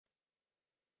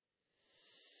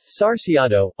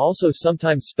Sarsiado, also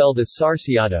sometimes spelled as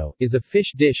sarsiado, is a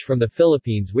fish dish from the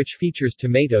Philippines which features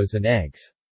tomatoes and eggs.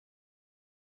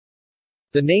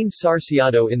 The name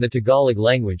sarsiado in the Tagalog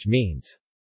language means,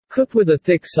 cook with a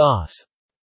thick sauce.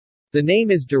 The name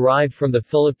is derived from the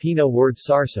Filipino word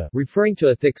sarsa, referring to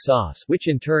a thick sauce, which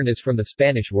in turn is from the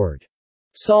Spanish word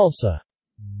salsa,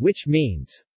 which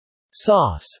means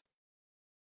sauce.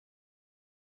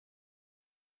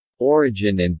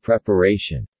 Origin and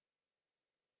preparation.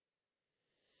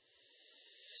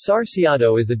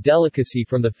 Sarsiado is a delicacy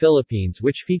from the Philippines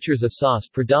which features a sauce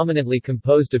predominantly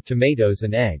composed of tomatoes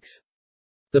and eggs.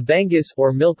 The bangus,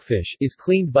 or milkfish, is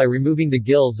cleaned by removing the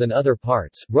gills and other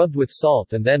parts, rubbed with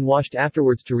salt and then washed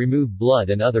afterwards to remove blood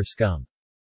and other scum.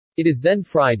 It is then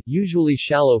fried, usually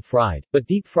shallow fried, but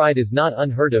deep fried is not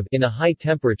unheard of, in a high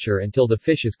temperature until the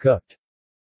fish is cooked.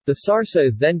 The sarsa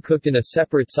is then cooked in a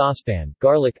separate saucepan.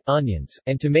 Garlic, onions,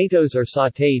 and tomatoes are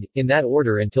sautéed, in that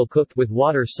order until cooked, with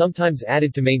water sometimes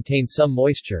added to maintain some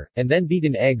moisture, and then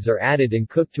beaten eggs are added and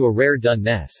cooked to a rare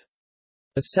doneness.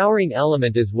 A souring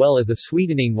element as well as a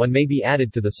sweetening one may be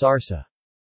added to the sarsa.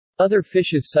 Other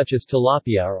fishes such as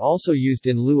tilapia are also used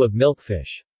in lieu of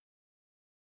milkfish.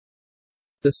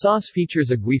 The sauce features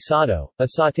a guisado, a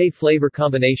sauté flavor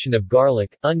combination of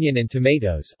garlic, onion and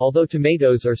tomatoes, although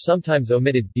tomatoes are sometimes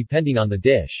omitted, depending on the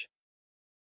dish.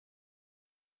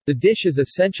 The dish is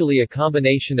essentially a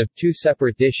combination of two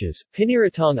separate dishes,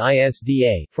 piniritong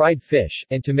isda, fried fish,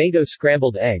 and tomato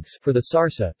scrambled eggs, for the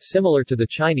sarsa, similar to the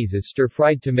Chinese's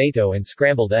stir-fried tomato and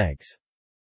scrambled eggs.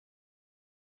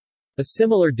 A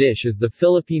similar dish is the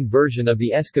Philippine version of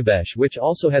the escabeche, which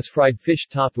also has fried fish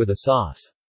topped with a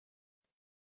sauce.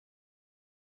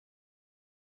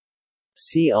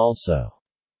 See also: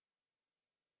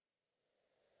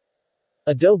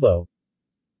 adobo,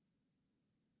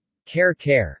 kare,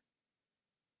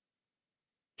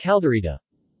 caldereta.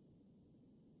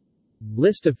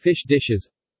 List of fish dishes.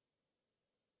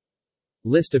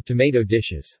 List of tomato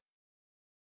dishes.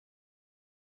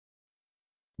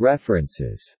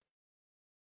 References.